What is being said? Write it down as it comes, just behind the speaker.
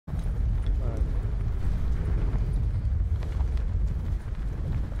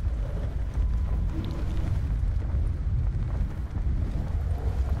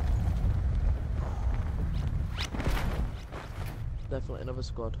definitely another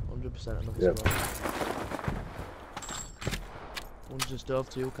squad. 100% another Yep. squad. One's just dove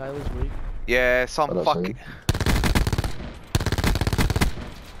to you, Kyle is weak. Yeah, I some don't fucking.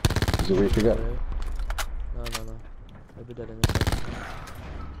 Is he weak again? No. He'll be dead in a second.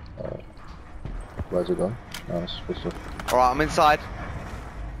 Where's he gone? Nice, good stuff. Alright, I'm inside.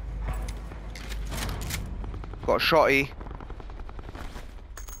 Got a shotty.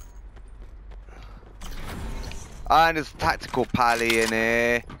 And there's a tactical pally in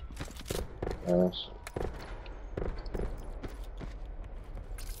here. Nice.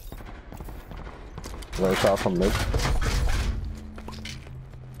 Right, start from mid.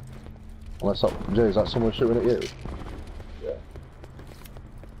 Unless that, Jay, is that someone shooting at you? Yeah.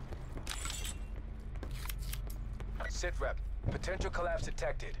 Sit rep. Potential collapse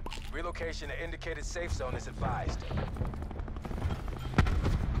detected. Relocation to indicated safe zone is advised.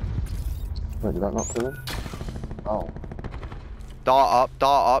 Wait, did that not kill him? Oh. Dart up,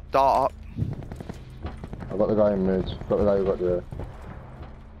 dart up, dart up. I got the guy in mid. Got the guy who got the...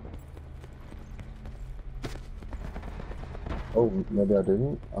 Oh, maybe I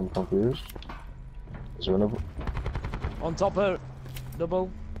didn't. I'm confused. Is there another? On top of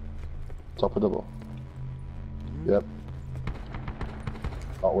double. Top of double? Yep.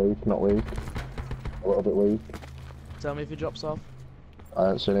 Not weak, not weak. A little bit weak. Tell me if he drops off. I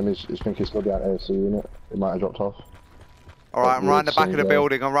haven't seen him. He's think he's still behind AC unit. He might have dropped off. Alright, I'm round the back of the there.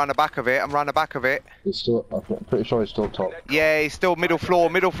 building. I'm round the back of it. I'm round the back of it. He's still. I'm pretty sure he's still top. Yeah, he's still middle floor,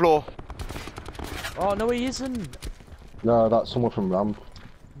 middle floor. Oh no, he isn't. No, that's someone from ramp.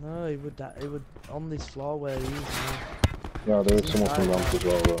 No, he would on this floor where he is. No, there is someone from ramp as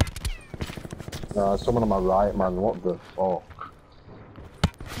well, though. No, there's someone on my right, man. What the fuck?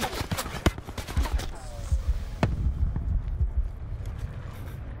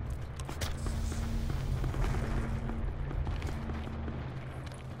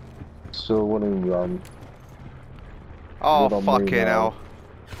 Still winning ramp. Oh, Good on me fucking now. hell.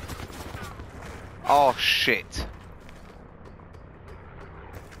 Oh, shit.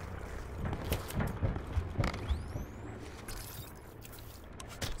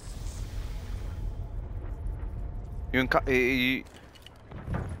 You can you.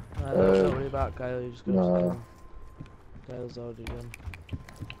 No, don't worry about Kyle, you just go No. to him. Kyle's already gone.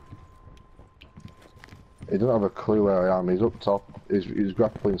 He doesn't have a clue where I am. He's up top. He's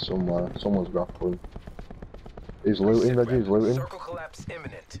grappling somewhere. Someone's grappling. He's looting, Sit Reggie. He's rep. looting. Circle collapse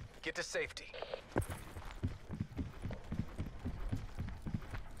imminent. Get to safety.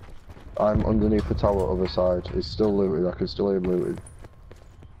 I'm underneath the tower, other side. He's still looting. I can still hear him looting.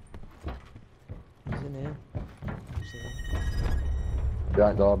 He's in here.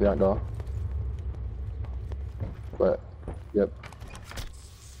 Behind door, behind door. Wait. Yep.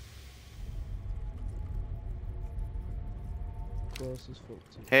 Close as fuck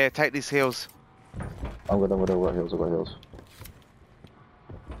to. Here, take these heals. I'm good, I've got heals, I've got heals.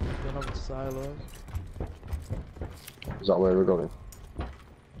 Going over to silos. Is that where we're going?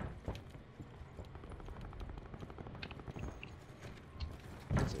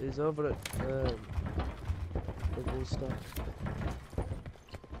 He's over at double stack.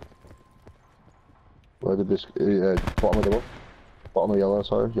 Where did this... bottom of the wall? Bottom of yellow,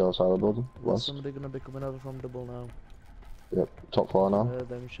 sorry. Yellow side of the building. There's West. somebody gonna be coming over from double now. Yep. Top floor now.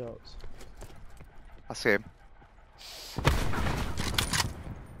 Them shots. I see him.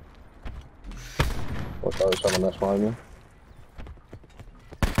 What guy is trying to mess behind me?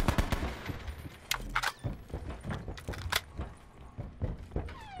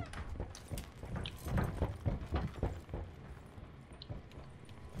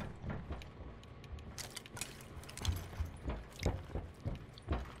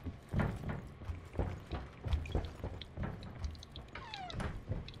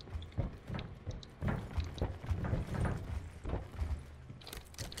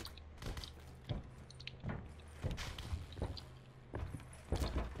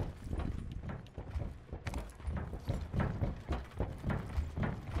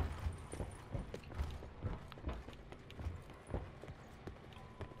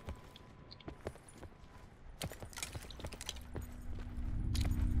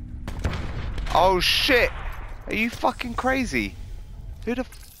 Oh shit! Are you fucking crazy? Who the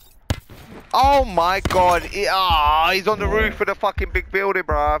Oh my god! He's on the roof of the fucking big building,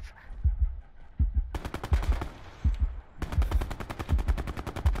 bruv.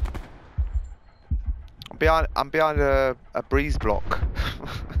 I'm behind a breeze block.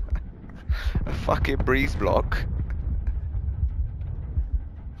 A fucking breeze block.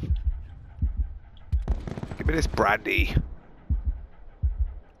 Give me this brandy.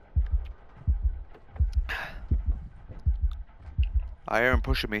 I hear him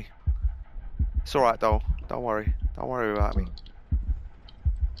pushing me. It's alright though. Don't worry. Don't worry about me.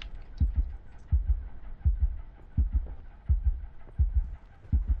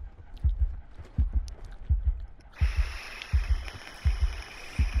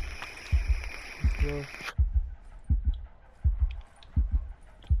 Close.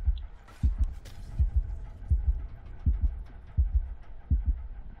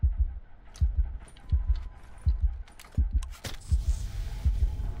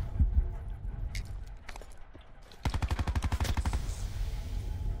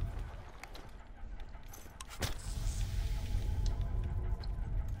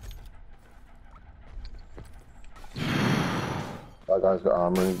 That guy's got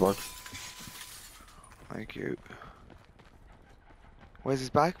armor in his bag. Thank you. Where's his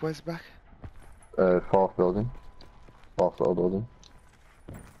bag? Where's his bag? Fourth building. Fourth floor building.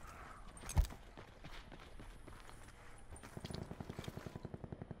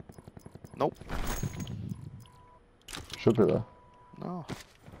 Nope. Should be there. No.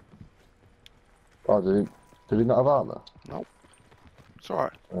 Oh, did he not have armor? Nope. It's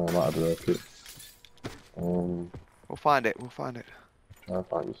alright. Oh, I might have to work it. We'll find it. We'll find it. Try and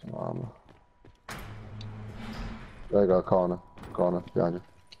find you some armor. There you go, corner. Corner, behind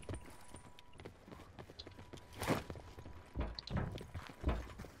you.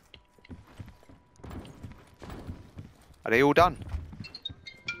 Are they all done?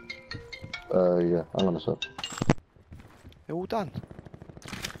 Yeah, hang on a sec. They're all done.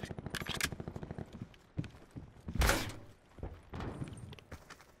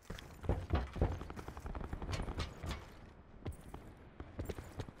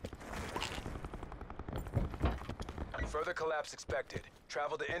 Further collapse expected.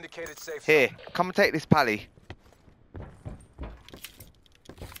 Travel to indicated safe Here, zone. come and take this pally.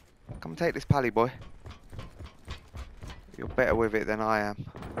 Come and take this pally, boy. You're better with it than I am.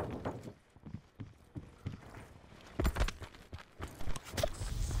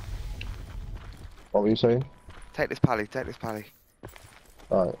 What were you saying? Take this pally, take this pally.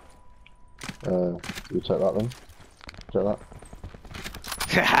 Alright. You take that then. Take that.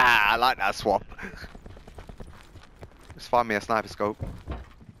 I like that swap. Let's find me a sniper scope.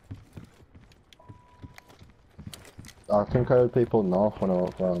 I think I heard people north when I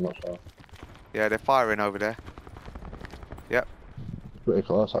walked around, I'm not sure. Yeah, they're firing over there. Yep. Pretty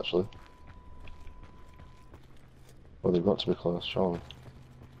close actually. Well, they've got to be close, surely.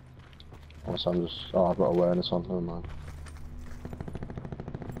 Unless I'm just... Oh, I've got awareness on, never mind.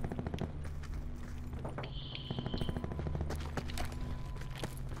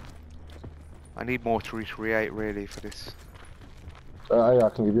 I need more to recreate really for this. Yeah, I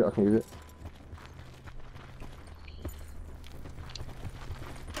can give you it.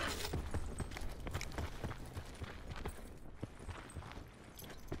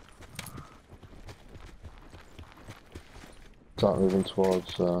 Start moving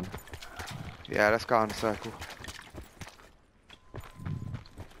towards... Yeah, let's go in a circle.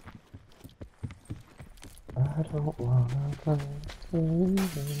 I don't wanna play.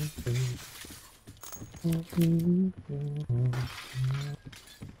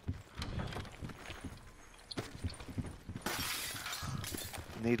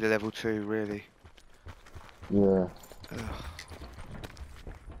 Need a level 2 really. Yeah. Ugh.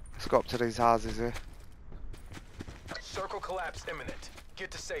 Let's go up to these houses here. Circle collapse imminent.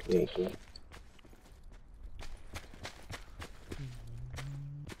 Get to safety. Yeah, sure.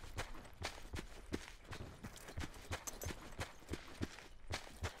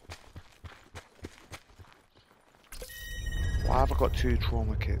 Why have I got 2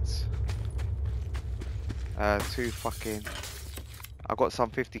 trauma kits? 2 fucking... I've got some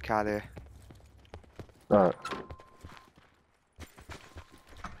 50 cal here. Alright.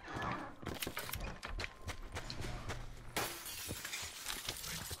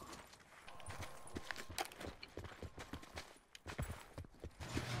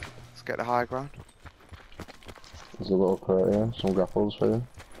 Let's get the high ground. There's a little crate here, some grapples for you.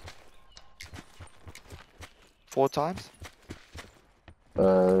 4 times?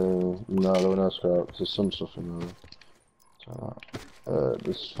 No, there were no scraps. There's some stuff in there. So,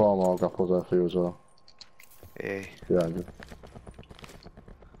 there's 4 more grapples there for you as well. Yeah. Behind you.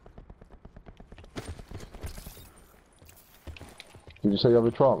 Did you say you have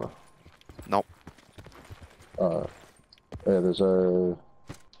a trauma? Nope. Yeah, there's a...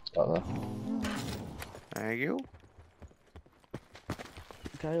 Right there. Thank you.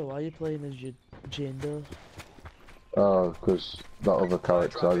 Kyle, why are you playing as your Jane? Oh, because that other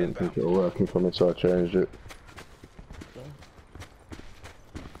character, I didn't think it was working for me, so I changed it.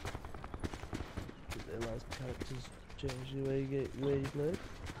 Didn't realise the characters changed. you where you played?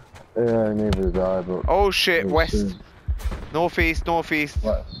 Yeah, neither did I, but... Oh shit, it's west. soon. Northeast, northeast.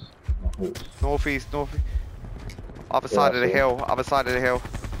 West. Northeast, northeast. Other Yeah, side of the so- hill, other side of the hill.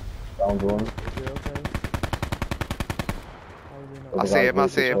 Down one. Is it okay? How do you I not- see him, I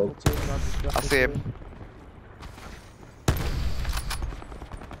see him. Grapple to him, I'll just grapple I see to him.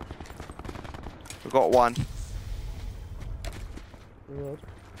 We got one. The road.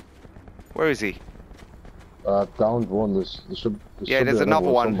 Where is he? Downed one, there should Yeah, be there's another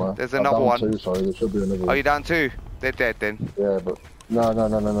one. somewhere. There's I'm another down one. Two, sorry, there should be another Are one. you down too? They're dead then. Yeah, but...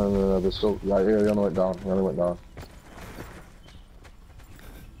 No, there's still... Right here, he only went down. He only went down.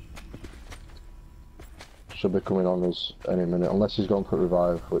 Should be coming on us any minute, unless he's going to put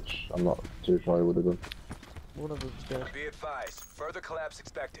revive, which I'm not too sure he would have done. One of them's dead. Be advised, further collapse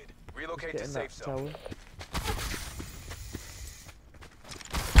expected. Relocate to Getting that safe zone. tower.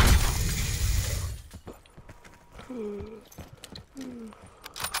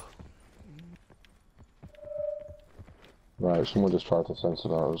 Right, someone just tried to censor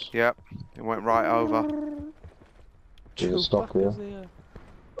that. Yep. It went right over. There's a stock Fuck here. is here?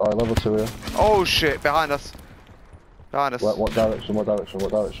 Alright, level 2 here. Oh shit, behind us. Behind us. What direction, what direction,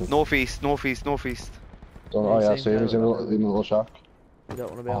 what direction? Northeast, northeast, northeast. Oh yeah, I Same see him, he's in the tower. little shack. You don't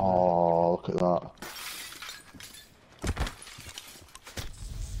want to be on Oh, look at that.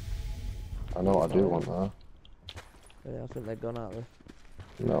 I know what I do want there. there. Yeah, I think they're gone out there.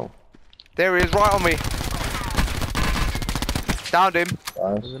 No. There he is, right on me. Downed him.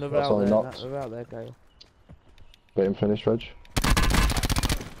 Nice. There's another That's out only there. knocked. Another out there, Kyle. Get him finished, Reg?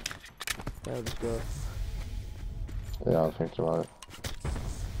 Yeah, let's go. Yeah, I think you're right.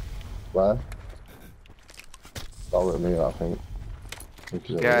 Where? That was me, I think.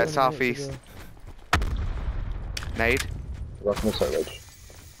 Yeah, It's southeast. Nade. What can I say, Reg?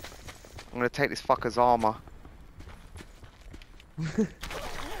 I'm gonna take this fucker's armor.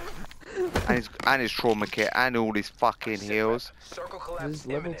 and his trauma kit and all his fucking heals. Circle collapse There's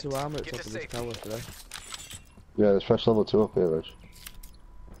level imminent. 2 armor at Get top to of this safety. tower today. Yeah, there's fresh level 2 up here, Reg.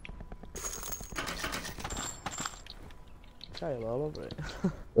 Kyle all over it.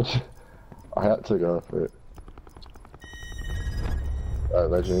 I had to go for it. Right,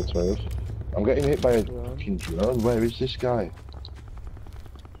 Reg, you need to move. I'm getting hit by a fucking drone. Where is this guy?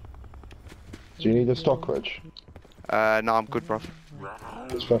 Do you need a stock, Reg? No, I'm good, bruv.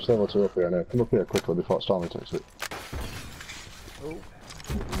 There's fresh level 2 up here now. Come up here quickly before Stormy takes it. Oh,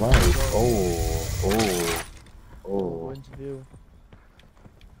 Right. Oh. go into view.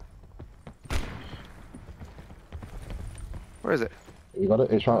 Where is it? You got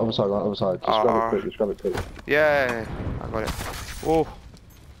it? It's right other side, right other side. Just grab it quick, just grab it quick. Yeah, I got it. Oh,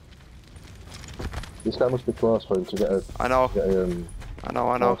 This guy must be close for him to get a, I know, I know.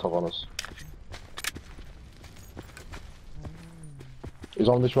 Molotov on us. He's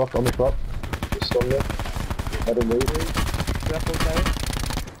on this rock, He's still there. Let him move. Grapple, Kyle.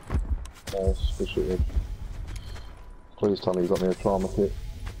 Nice, good shooting. Please tell me you got me a trauma kit.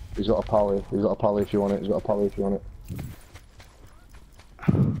 He's got a pally if you want it,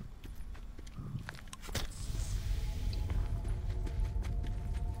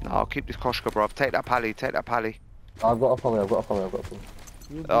 No, I'll keep this Koshka, bruv. Take that pally, I've got a pally.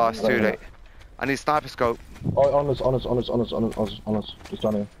 You Oh, it's bring too it. late. I need sniper scope. Oh, on us, just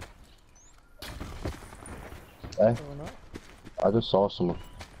down here. Eh? Or not? I just saw someone.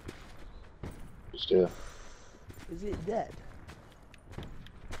 Just here. Is it dead?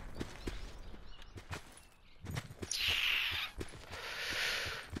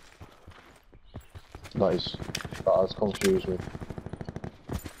 That has confused me.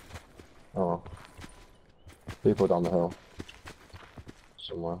 Oh well. People down the hill.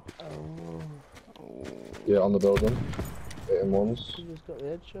 Somewhere. Oh, Yeah, on the building. Hitting ones. he just got the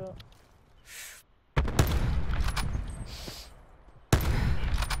headshot.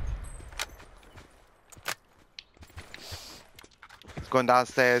 He's gone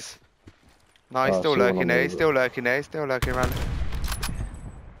downstairs. No, he's Oh, still so one lurking on there. the- He's still lurking there. He's still lurking around.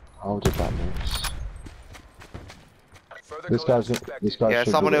 How did that miss? Further This collapse guy's expected. this guy. Yeah,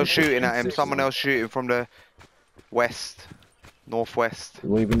 should someone be else shooting at him. Safe Someone zone. else shooting from the west, northwest.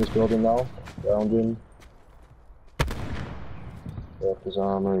 leaving this building now. Round him. Off his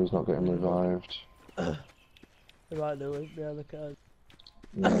armor. He's not getting revived. They might do it behind the cars.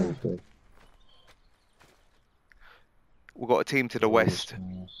 No, he's good. We've got a team to the west.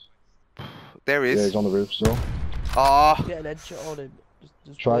 There he Yeah, is. he's on the roof still. Ah, Get an headshot on him.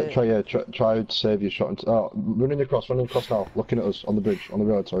 Just Try wait. to save your shot. Running across now. Looking at us on the bridge, on the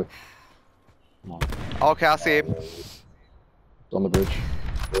road. Sorry. okay, I see him. On the bridge.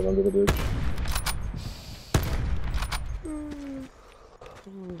 Going under the bridge.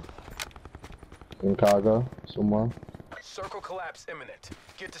 In cargo, somewhere. Circle collapse imminent.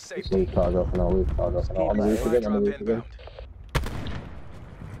 Get to Just safety. leave cargo for now, leave cargo for now. On the roof again, on the roof again.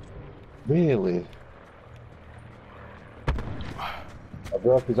 Really? I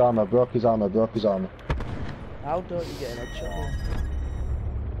broke his arm, I broke his arm, I broke his arm. How don't you get an headshot?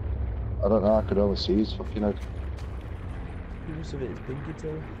 I don't know, I could only see his fucking head. You must have hit his pinky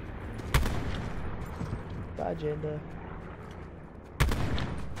toe. Bye, Jane.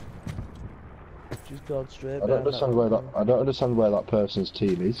 She's gone straight. I don't understand where that person's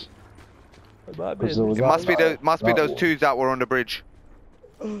team is. It might be. There was It that- must be that those one. twos that were on the bridge.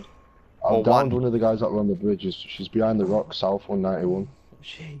 I or downed one. one of the guys that were on the bridges. She's behind the rock, south 191.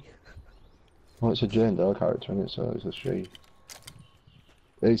 She. Well, it's a Jane Doe character, and it's a she.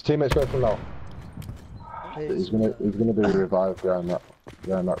 His teammate's going from now. He's gonna be revived behind that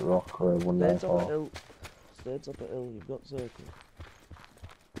rock or Stay top of 194. hill. Stay top of hill. You've got circle.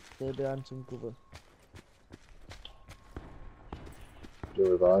 Stay behind some cover.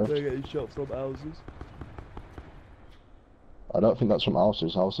 You're revived. They're getting shot from houses. I don't think that's from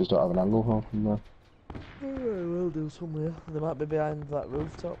houses. Houses don't have an angle from there. We'll do somewhere. They might be behind that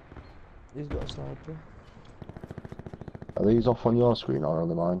rooftop. He's got a sniper. Are these off on your screen or on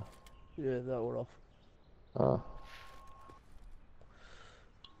the mine? Yeah, that were off. Ah.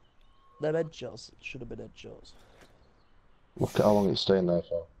 Them headshots should have been headshots. Look at how long it's staying there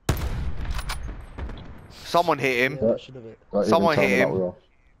for. Someone hit him. Yeah, that should have it. Don't even Someone tell hit me that him. we're off.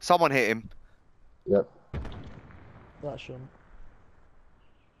 Someone hit him. Yep. That shouldn't.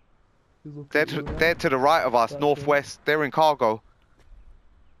 He's looking They're at you now. they're to the right of us, That's northwest. They're in cargo.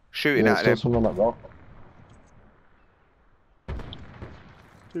 Shooting Yeah, at still them. someone on that rock.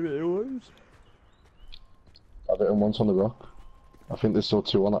 Who it was? I've hit him once on the rock. I think there's still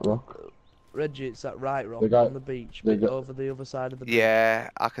two on that rock. Reggie, it's that right rock The guy- on the beach, the but guy- over the other side of the beach. Yeah,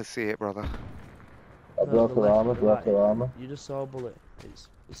 I can see it, brother. I No, broke the her left, armour, the broke right. her armour. You just saw a bullet.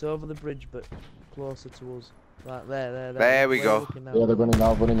 It's over the bridge, but closer to us. Right there. There we Where go. you looking now? Yeah, they're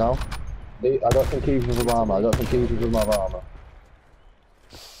running now. I don't think he's with armour, I don't think he's with my armour.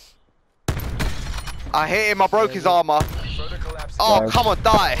 I hit him. I broke his armor. Further collapse. Oh, Nice. come on,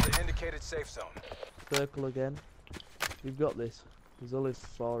 die. The indicated safe zone. Circle again. You've got this. There's only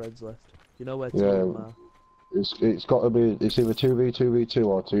 4 heads left. You know where to Yeah. go now. It's got to be, it's either 2v2v2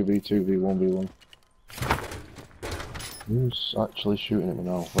 or 2v2v1v1. Who's actually shooting at me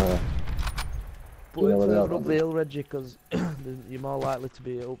now? Where? Put You know it where they further are, up the hill, Reggie, because you're more likely to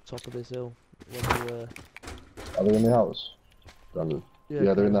be up top of this hill when you Are they in the house? Brandon?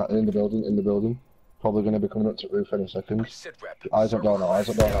 Yeah, they're in the building. Probably going to be coming up to the roof any second. Sit rep. Eyes up down now, eyes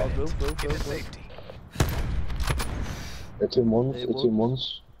up down now. Roof. Get to safety. It's in ones, Hey, it's in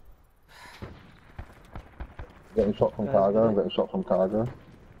ones. Getting shot from Guys, cargo, I'm minute. getting shot from cargo.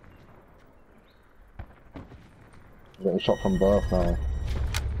 I'm getting shot from both now.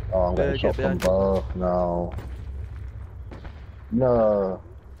 Oh, I'm getting Get shot from behind you. both now. No.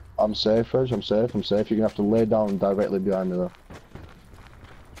 I'm safe, Reg, I'm safe. You're gonna have to lay down directly behind me though.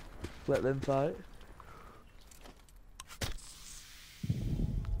 Let them fight.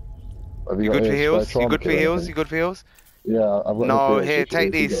 Have You got good for any heals? spare You good for trauma kit or heals? anything? You good for heals? Yeah, I've got No, enough heals, here, if take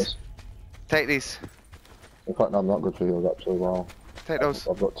you these. guys- Take these. In fact, no, I'm not good for heals actually, wow. Take those.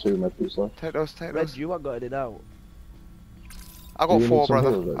 I've got 2 medkits left. Take those. Take Reg, those. you ain't got it out. I Do got you 4, need some brother.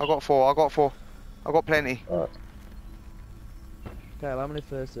 heals, Reg? I got 4. I got 4. I got plenty. Alright, Kyle, how many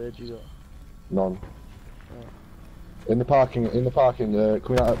first aids you got? none. Oh. In the parking, coming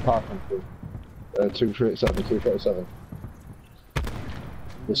out of parking, 237, 237.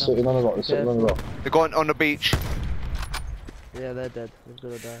 They're sitting on a rock, they're sitting on a rock. They're going on the beach. Yeah, they're dead. They've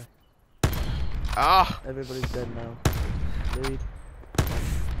got to die. Ah! Everybody's dead now. Lead.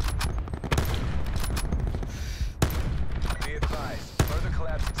 Be advised. Further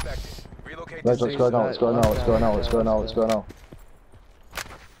collapse expected. Relocate Reg, to let's safe go zone. now, let's go now, let's go now, let's go now, let's go now.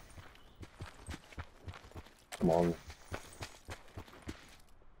 Come on.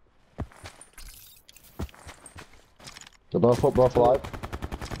 They're both up, both alive.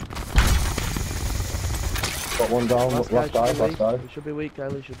 Got one down, last dive, last dive. He should be weak,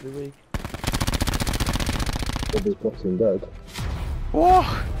 Kyle. He should be weak. They'll be fucking dead. Whoa!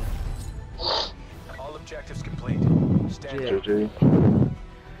 All objectives complete. Stand Yeah. down. GG.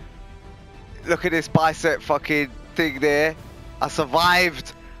 Look at this bicep fucking thing there. I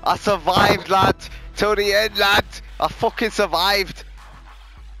survived. I survived, lad. Till the end, lad. I fucking survived.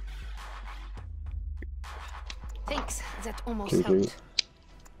 Thanks, that almost GG. helped.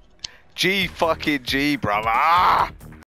 G fucking G, brother.